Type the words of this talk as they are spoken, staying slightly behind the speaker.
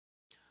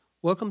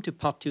Welcome to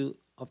part 2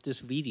 of this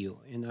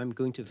video, and I'm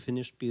going to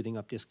finish building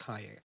up this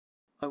kayak.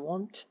 I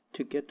want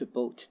to get the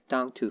boat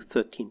down to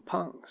 13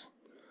 pounds.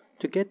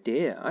 To get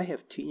there, I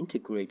have to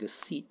integrate the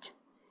seat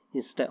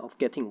instead of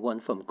getting one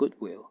from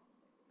Goodwill.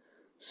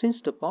 Since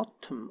the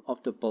bottom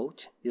of the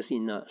boat is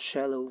in a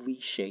shallow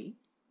V shape,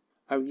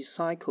 I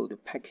recycled the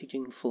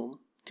packaging foam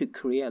to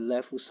create a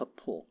level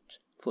support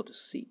for the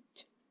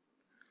seat.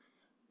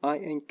 I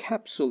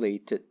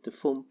encapsulated the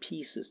foam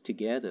pieces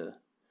together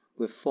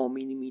with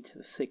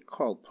 4mm thick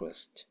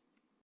Coroplast.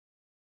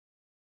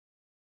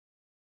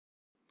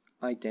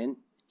 I then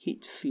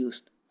heat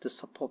fused the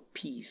support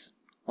piece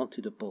onto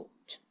the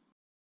boat.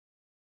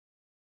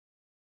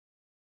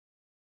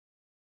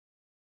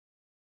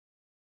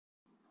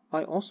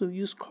 I also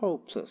used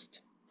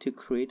Coroplast to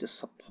create a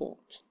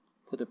support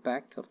for the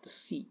back of the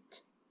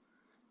seat.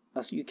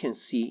 As you can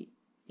see,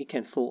 it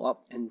can fold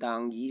up and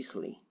down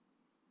easily.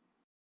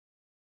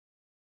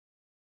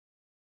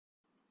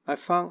 I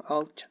found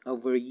out a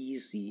very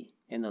easy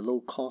and a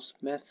low-cost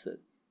method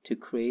to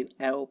create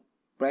L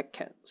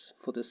brackets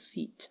for the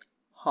seat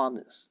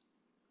harness.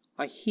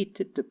 I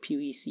heated the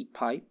PVC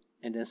pipe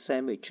and then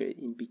sandwiched it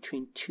in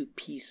between two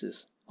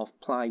pieces of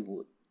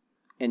plywood,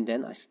 and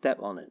then I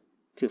stepped on it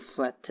to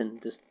flatten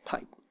this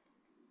pipe.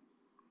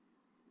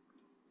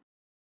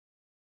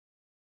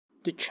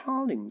 The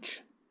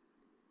challenge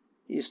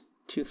is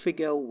to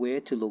figure out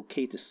where to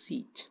locate the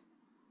seat.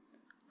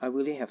 I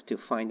really have to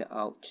find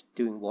out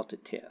during water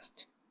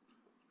test.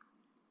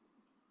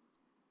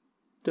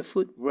 The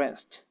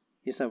footrest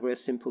is a very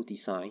simple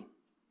design.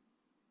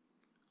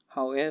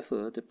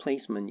 However, the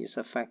placement is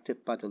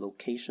affected by the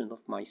location of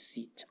my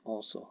seat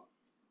also.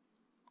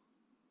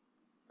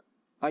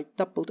 I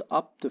doubled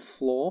up the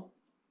floor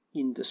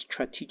in the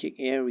strategic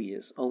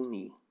areas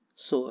only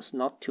so as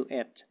not to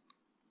add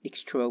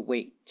extra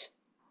weight.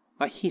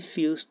 I heat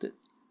fused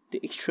the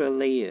extra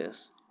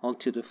layers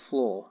onto the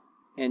floor,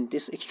 and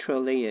this extra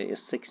layer is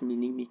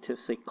 6mm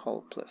thick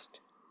Coroplast.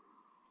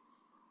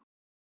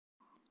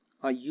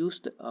 I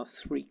used a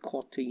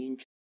 3/4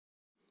 inch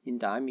in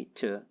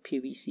diameter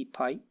PVC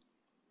pipe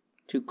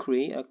to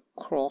create a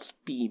cross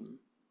beam.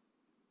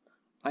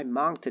 I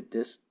mounted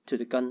this to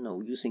the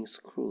gunnel using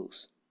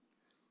screws.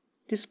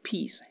 This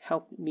piece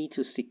helped me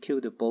to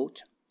secure the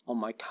boat on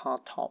my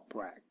car top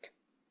rack.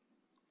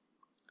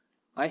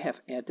 I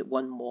have added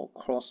one more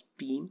cross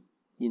beam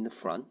in the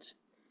front.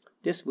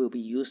 This will be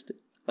used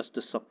as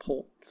the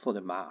support for the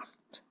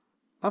mast.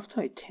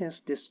 After I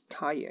test this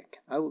kayak,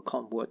 I will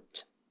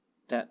convert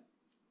that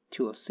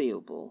to a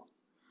sailboat.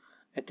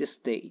 At this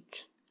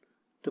stage,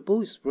 the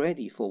boat is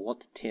ready for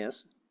water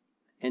test,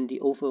 and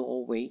the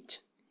overall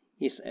weight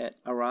is at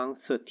around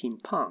 13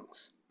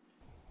 pounds.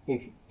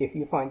 If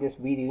you find this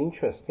video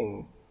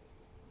interesting,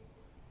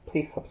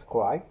 please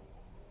subscribe,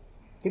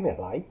 give me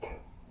a like.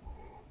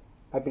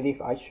 I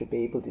believe I should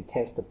be able to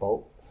test the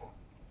boats,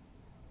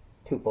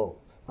 two boats,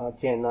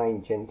 Gen 9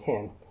 and Gen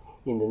 10,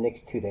 in the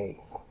next 2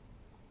 days.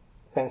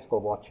 Thanks for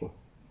watching.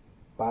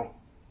 Bye.